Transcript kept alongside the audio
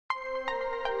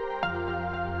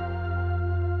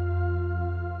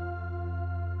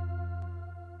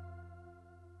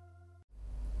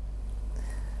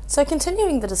So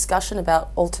continuing the discussion about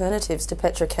alternatives to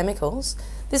petrochemicals,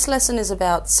 this lesson is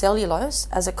about cellulose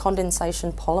as a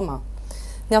condensation polymer.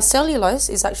 Now cellulose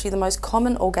is actually the most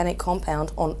common organic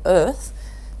compound on Earth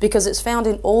because it's found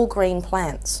in all green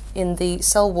plants, in the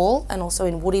cell wall and also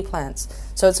in woody plants.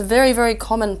 So it's a very, very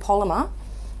common polymer,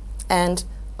 and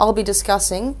I'll be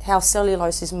discussing how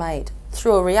cellulose is made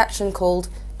through a reaction called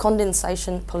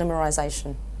condensation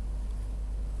polymerization.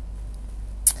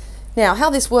 Now, how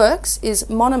this works is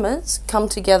monomers come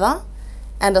together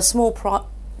and a small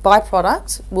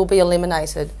byproduct will be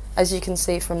eliminated, as you can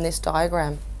see from this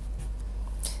diagram.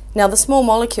 Now, the small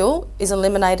molecule is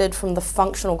eliminated from the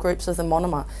functional groups of the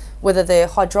monomer, whether they're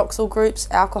hydroxyl groups,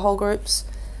 alcohol groups,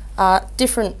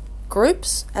 different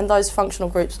groups, and those functional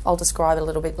groups I'll describe a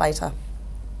little bit later.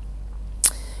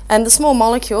 And the small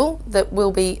molecule that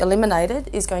will be eliminated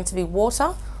is going to be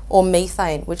water or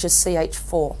methane, which is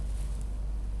CH4.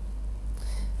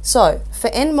 So,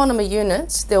 for N monomer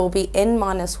units, there will be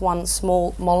N-1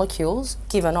 small molecules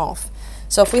given off.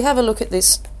 So if we have a look at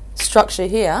this structure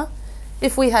here,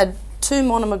 if we had two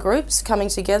monomer groups coming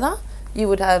together, you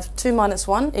would have 2 minus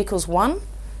 1 equals 1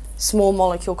 small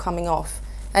molecule coming off.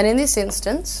 And in this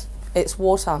instance, it's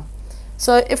water.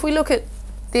 So if we look at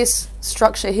this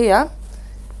structure here,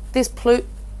 this blue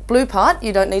part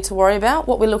you don't need to worry about.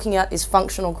 What we're looking at is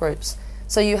functional groups.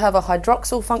 So you have a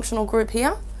hydroxyl functional group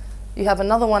here. You have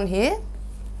another one here,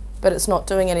 but it's not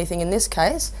doing anything in this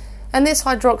case. And this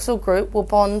hydroxyl group will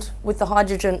bond with the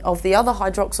hydrogen of the other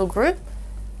hydroxyl group.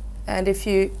 And if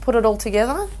you put it all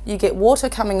together, you get water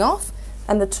coming off,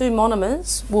 and the two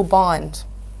monomers will bind.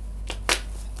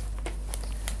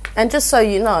 And just so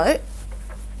you know,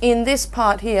 in this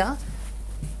part here,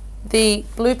 the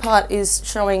blue part is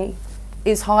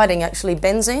hiding actually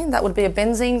benzene. That would be a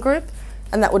benzene group,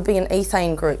 and that would be an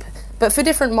ethane group. But for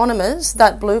different monomers,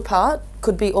 that blue part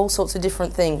could be all sorts of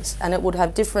different things, and it would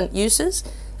have different uses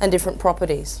and different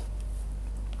properties.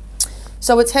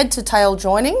 So it's head to tail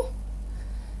joining,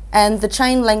 and the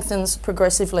chain lengthens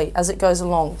progressively as it goes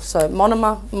along. So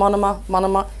monomer, monomer,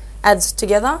 monomer adds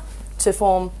together to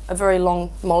form a very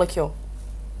long molecule.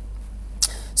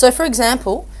 So for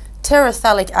example,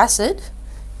 terephthalic acid.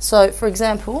 So for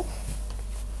example,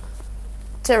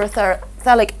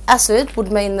 terephthalic acid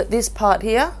would mean that this part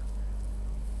here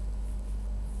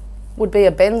would be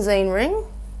a benzene ring.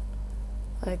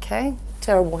 Okay,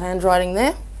 terrible handwriting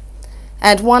there.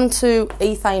 And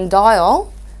 1,2-ethane-diol,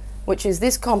 which is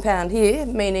this compound here,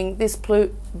 meaning this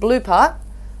blue part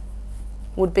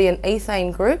would be an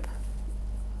ethane group.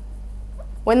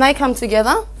 When they come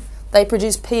together, they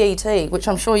produce PET, which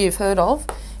I'm sure you've heard of.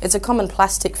 It's a common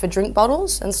plastic for drink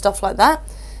bottles and stuff like that.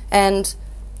 And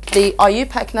the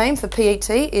IUPAC name for PET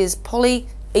is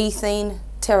polyethylene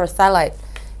terephthalate.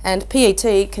 And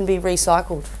PET can be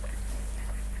recycled.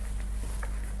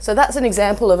 So that's an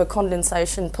example of a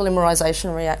condensation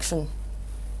polymerization reaction.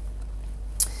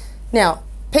 Now,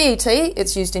 PET,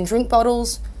 it's used in drink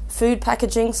bottles, food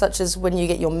packaging, such as when you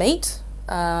get your meat,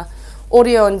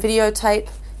 audio and videotape,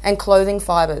 and clothing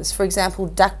fibres. For example,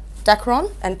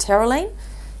 Dacron and Terylene.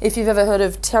 If you've ever heard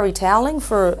of terry toweling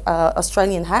for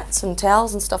Australian hats and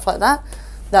towels and stuff like that,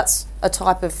 that's a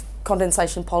type of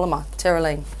condensation polymer,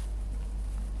 Terylene.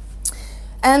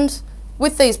 And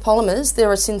with these polymers, there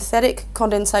are synthetic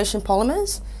condensation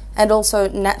polymers and also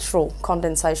natural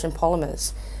condensation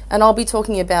polymers. And I'll be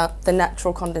talking about the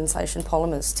natural condensation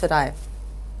polymers today.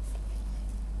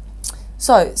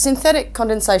 So, synthetic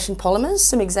condensation polymers,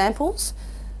 some examples.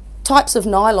 Types of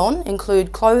nylon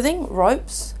include clothing,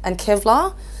 ropes, and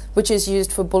Kevlar, which is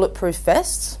used for bulletproof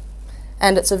vests.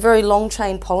 And it's a very long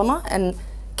chain polymer, and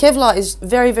Kevlar is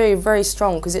very, very, very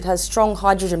strong because it has strong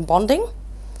hydrogen bonding.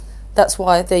 That's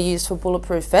why they're used for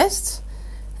bulletproof vests.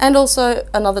 And also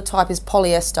another type is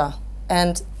polyester,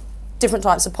 and different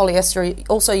types of polyester are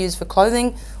also used for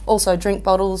clothing, also drink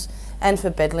bottles, and for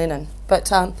bed linen. But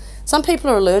some people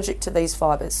are allergic to these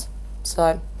fibres,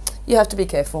 so you have to be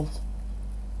careful.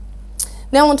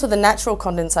 Now on to the natural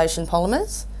condensation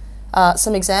polymers.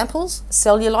 Some examples: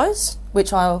 cellulose,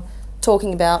 which I'm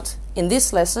talking about in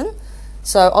this lesson.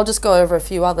 So I'll just go over a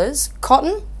few others.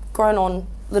 Cotton, grown on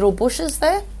little bushes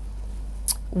there.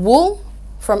 Wool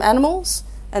from animals,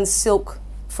 and silk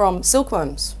from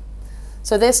silkworms.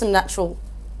 So there's some natural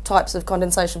types of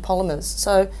condensation polymers.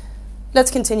 So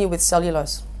let's continue with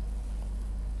cellulose.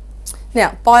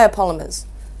 Now, biopolymers.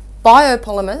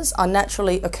 Biopolymers are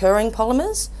naturally occurring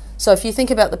polymers. So if you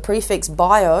think about the prefix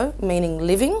bio, meaning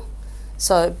living,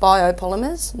 so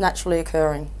biopolymers, naturally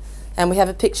occurring. And we have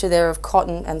a picture there of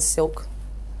cotton and silk.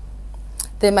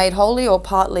 They're made wholly or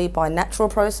partly by natural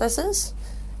processes,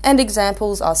 and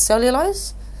examples are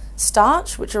cellulose,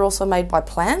 starch, which are also made by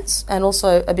plants and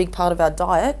also a big part of our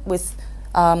diet with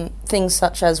things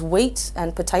such as wheat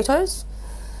and potatoes.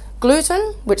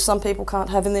 Gluten, which some people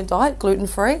can't have in their diet,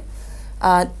 gluten-free.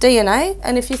 DNA,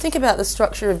 and if you think about the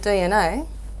structure of DNA,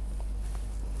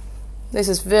 this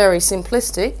is very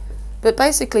simplistic, but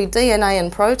basically DNA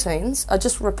and proteins are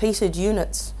just repeated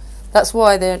units. That's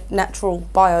why they're natural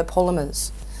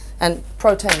biopolymers. And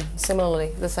protein,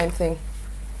 similarly, the same thing.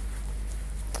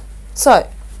 So,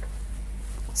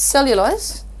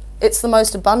 cellulose, it's the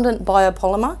most abundant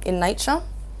biopolymer in nature.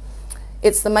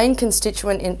 It's the main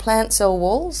constituent in plant cell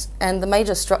walls and the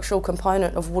major structural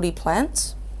component of woody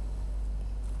plants.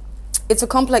 It's a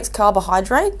complex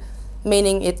carbohydrate,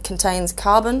 meaning it contains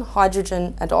carbon,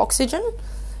 hydrogen and oxygen.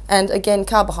 And again,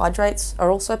 carbohydrates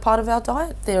are also part of our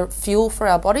diet. They're fuel for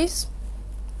our bodies.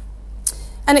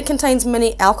 And it contains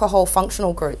many alcohol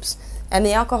functional groups. And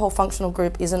the alcohol functional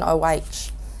group is an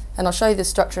OH. And I'll show you the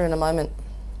structure in a moment.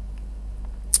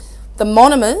 The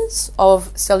monomers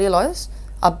of cellulose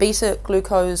are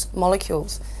beta-glucose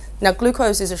molecules. Now,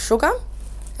 glucose is a sugar.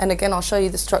 And again, I'll show you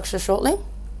the structure shortly.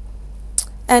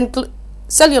 And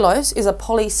cellulose is a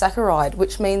polysaccharide,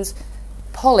 which means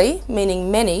poly,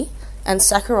 meaning many, and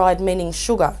saccharide, meaning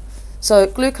sugar. So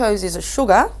glucose is a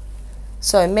sugar,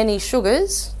 so many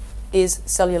sugars is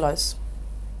cellulose.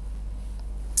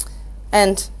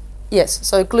 And yes,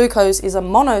 so glucose is a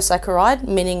monosaccharide,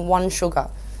 meaning one sugar.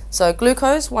 So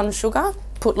glucose, one sugar,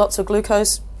 put lots of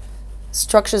glucose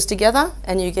structures together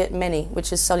and you get many,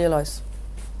 which is cellulose.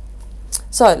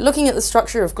 So looking at the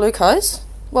structure of glucose,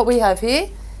 what we have here,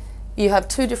 you have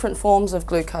two different forms of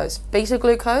glucose, beta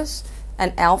glucose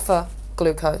and alpha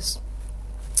glucose.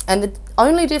 And the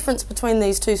only difference between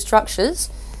these two structures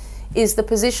is the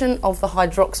position of the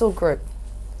hydroxyl group.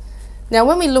 Now,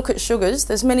 when we look at sugars,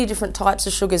 there's many different types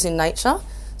of sugars in nature.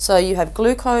 So you have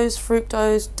glucose,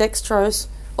 fructose, dextrose,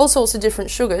 all sorts of different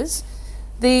sugars.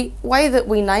 The way that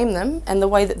we name them and the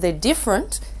way that they're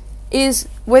different is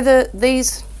whether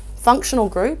these functional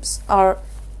groups are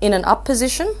in an up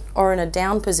position or in a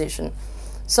down position.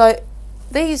 So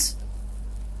these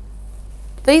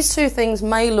two things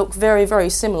may look very, very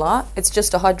similar. It's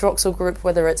just a hydroxyl group,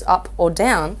 whether it's up or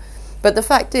down. But the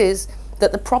fact is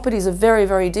that the properties are very,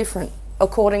 very different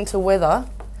according to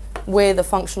where the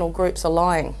functional groups are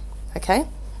lying. Okay?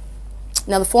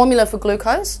 Now, the formula for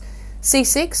glucose,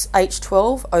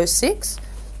 C6H12O6.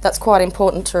 That's quite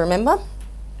important to remember.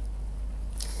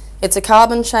 It's a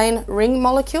carbon chain ring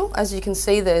molecule. As you can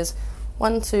see, there's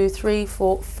 1, 2, 3,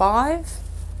 4, 5,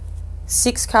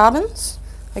 6 carbons.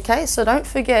 Okay, so don't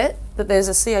forget that there's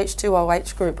a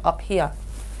CH2OH group up here.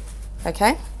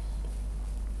 Okay?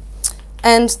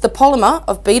 And the polymer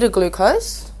of beta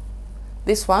glucose,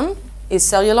 this one, is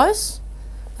cellulose,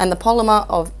 and the polymer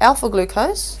of alpha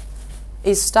glucose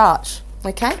is starch.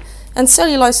 Okay? And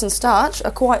cellulose and starch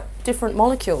are quite different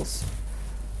molecules.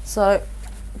 So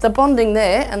the bonding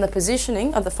there and the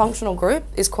positioning of the functional group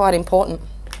is quite important.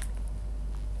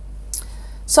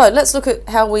 So let's look at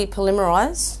how we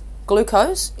polymerize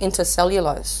glucose into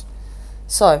cellulose.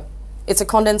 So it's a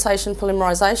condensation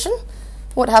polymerization.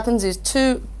 What happens is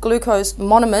two glucose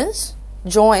monomers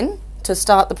join to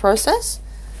start the process,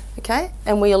 okay,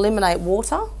 and we eliminate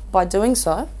water by doing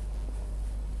so.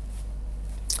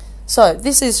 So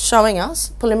this is showing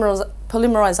us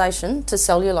polymerization to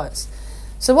cellulose.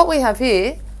 So what we have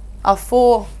here are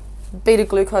 4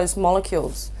 beta-glucose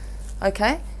molecules,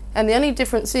 okay? And the only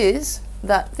difference is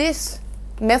that this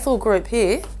methyl group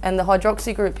here and the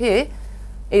hydroxy group here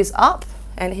is up,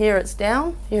 and here it's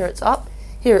down, here it's up,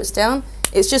 here it's down.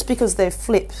 It's just because they're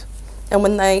flipped. And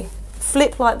when they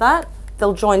flip like that,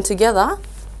 they'll join together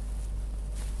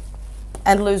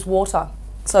and lose water.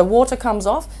 So water comes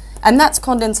off, and that's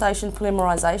condensation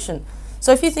polymerization.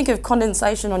 So if you think of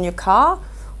condensation on your car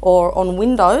or on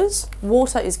windows,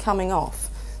 water is coming off.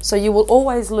 So you will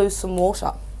always lose some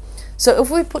water. So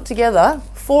if we put together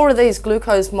 4 of these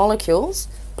glucose molecules,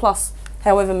 plus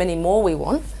however many more we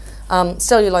want,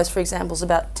 cellulose, for example, is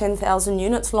about 10,000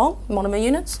 units long, monomer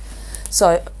units.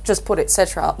 So just put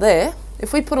etc. up there.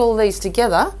 If we put all these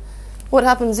together, what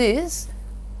happens is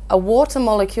a water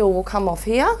molecule will come off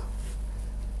here,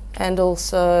 and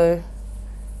also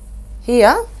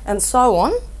here, and so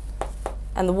on,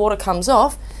 and the water comes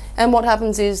off, and what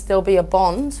happens is there'll be a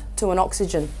bond to an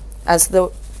oxygen as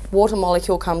the water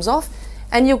molecule comes off,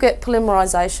 and you'll get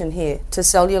polymerization here to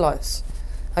cellulose.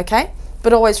 Okay?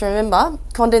 But always remember,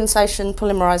 condensation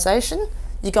polymerization,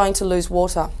 you're going to lose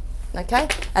water. Okay?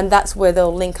 And that's where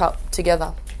they'll link up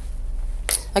together.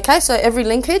 Okay, so every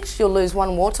linkage you'll lose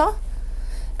 1 water,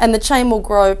 and the chain will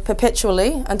grow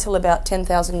perpetually until about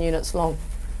 10,000 units long.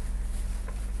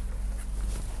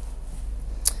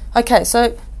 Okay,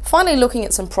 so finally looking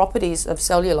at some properties of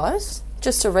cellulose,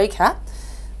 just to recap,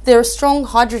 there is strong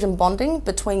hydrogen bonding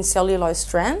between cellulose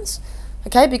strands,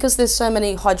 okay, because there's so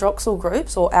many hydroxyl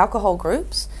groups or alcohol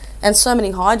groups and so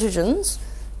many hydrogens,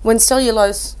 when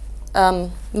cellulose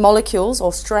molecules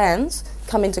or strands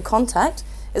come into contact,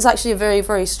 there's actually a very,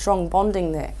 very strong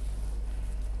bonding there.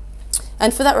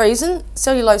 And for that reason,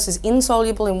 cellulose is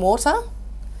insoluble in water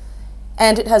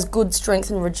and it has good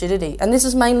strength and rigidity. And this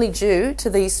is mainly due to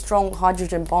these strong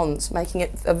hydrogen bonds, making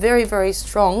it a very, very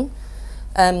strong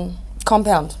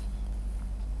compound.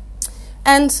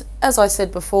 And as I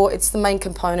said before, it's the main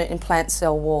component in plant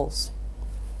cell walls.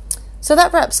 So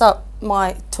that wraps up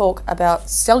my talk about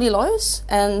cellulose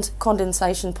and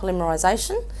condensation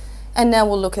polymerisation. And now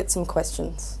we'll look at some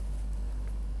questions.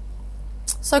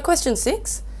 So question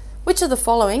 6, which of the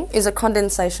following is a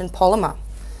condensation polymer?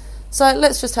 So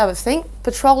let's just have a think.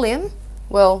 Petroleum,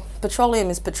 well, petroleum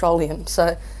is petroleum,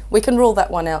 so we can rule that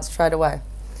one out straight away.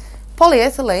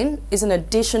 Polyethylene is an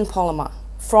addition polymer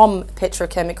from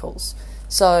petrochemicals,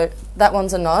 so that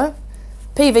one's a no.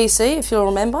 PVC, if you'll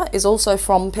remember, is also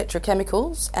from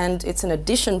petrochemicals and it's an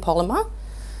addition polymer.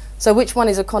 So which one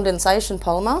is a condensation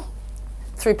polymer?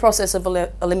 Through process of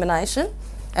elimination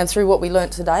and through what we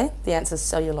learnt today, the answer is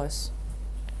cellulose.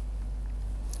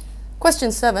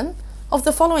 Question 7. Of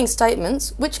the following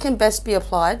statements, which can best be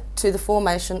applied to the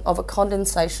formation of a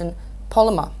condensation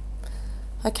polymer?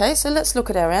 Okay, so let's look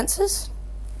at our answers.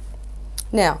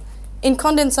 Now, in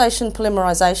condensation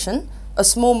polymerisation, a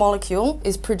small molecule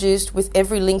is produced with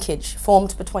every linkage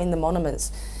formed between the monomers.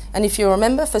 And if you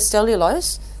remember, for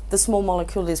cellulose, the small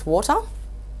molecule is water.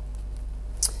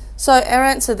 So our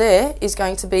answer there is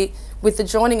going to be, with the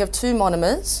joining of two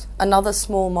monomers, another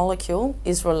small molecule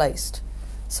is released.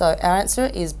 So our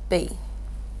answer is B.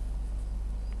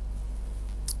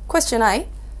 Question 8.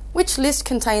 Which list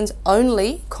contains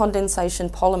only condensation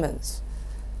polymers?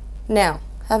 Now,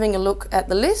 having a look at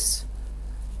the list,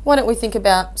 why don't we think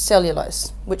about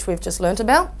cellulose, which we've just learnt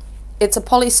about. It's a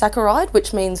polysaccharide,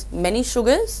 which means many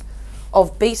sugars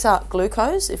of beta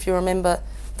glucose. If you remember,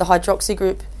 the hydroxy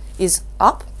group is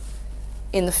up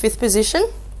in the 5th position,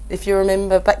 if you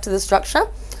remember back to the structure.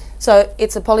 So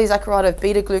it's a polysaccharide of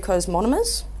beta glucose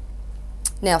monomers.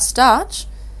 Now starch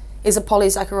is a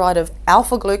polysaccharide of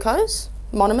alpha glucose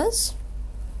monomers.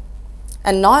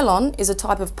 And nylon is a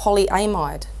type of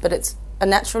polyamide, but it's a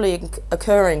naturally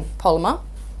occurring polymer.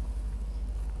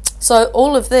 So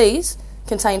all of these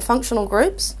contain functional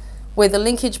groups where the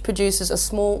linkage produces a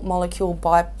small molecule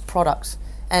byproduct.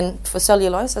 And for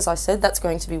cellulose, as I said, that's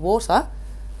going to be water.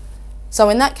 So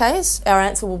in that case, our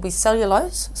answer will be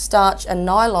cellulose, starch and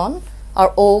nylon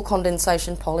are all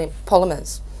condensation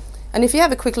polymers. And if you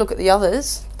have a quick look at the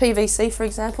others, PVC, for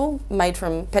example, made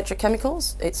from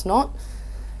petrochemicals, it's not.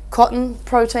 Cotton,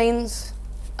 proteins,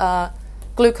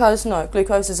 glucose, no,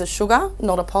 glucose is a sugar,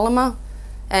 not a polymer.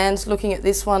 And looking at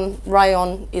this one,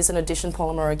 rayon is an addition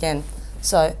polymer again.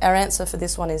 So our answer for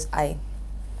this one is A.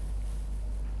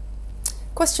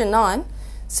 Question 9.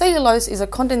 Cellulose is a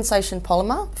condensation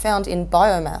polymer found in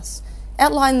biomass.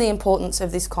 Outline the importance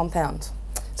of this compound.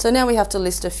 So now we have to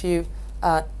list a few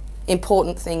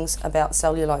important things about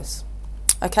cellulose.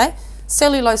 Okay,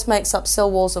 cellulose makes up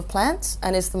cell walls of plants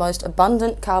and is the most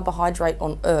abundant carbohydrate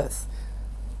on Earth.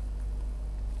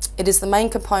 It is the main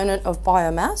component of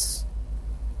biomass.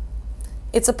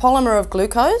 It's a polymer of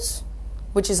glucose,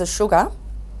 which is a sugar.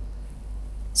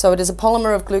 So it is a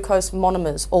polymer of glucose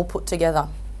monomers all put together.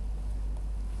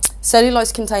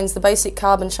 Cellulose contains the basic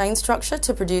carbon chain structure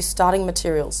to produce starting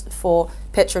materials for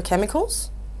petrochemicals.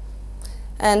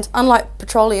 And unlike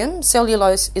petroleum,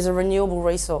 cellulose is a renewable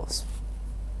resource.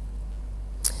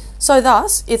 So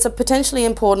thus, it's a potentially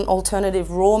important alternative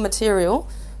raw material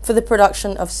for the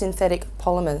production of synthetic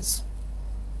polymers.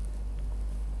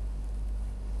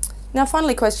 Now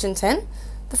finally, question 10.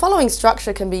 The following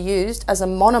structure can be used as a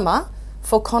monomer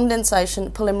for condensation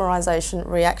polymerisation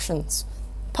reactions.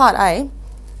 Part A.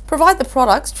 Provide the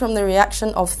products from the reaction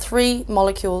of 3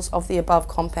 molecules of the above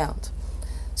compound.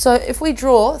 So if we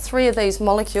draw 3 of these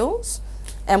molecules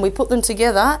and we put them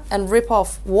together and rip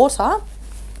off water,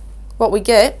 what we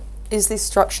get is this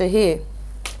structure here.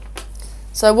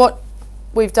 So what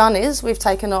we've done is we've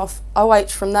taken off OH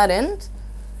from that end,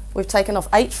 we've taken off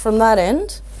H from that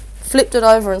end, flipped it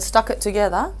over and stuck it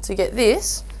together to get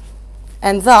this,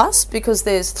 and thus, because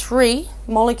there's 3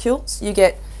 molecules, you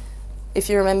get, if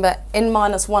you remember,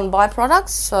 N-1 byproducts,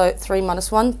 so 3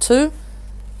 minus 1, 2,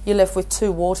 you're left with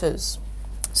 2 waters.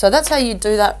 So that's how you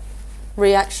do that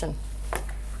reaction.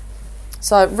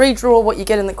 So redraw what you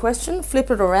get in the question, flip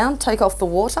it around, take off the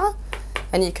water,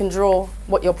 and you can draw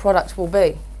what your product will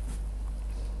be.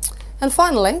 And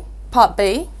finally, part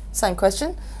B, same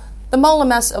question. The molar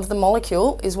mass of the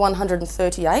molecule is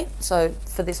 138, so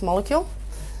for this molecule.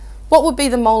 What would be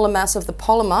the molar mass of the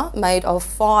polymer made of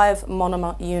 5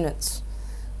 monomer units?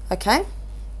 Okay,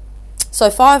 so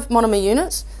 5 monomer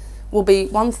units will be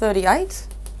 138,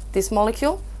 this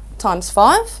molecule, times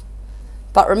 5.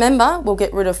 But remember, we'll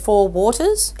get rid of 4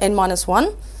 waters,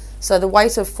 n-1. So the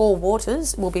weight of 4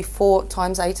 waters will be 4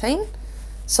 times 18.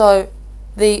 So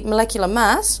the molecular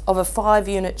mass of a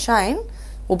 5-unit chain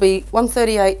will be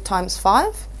 138 times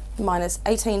 5 minus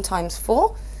 18 times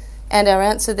 4, and our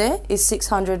answer there is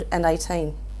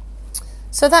 618.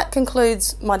 So that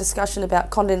concludes my discussion about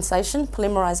condensation,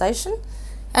 polymerisation,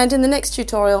 and in the next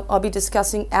tutorial I'll be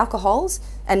discussing alcohols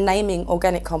and naming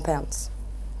organic compounds.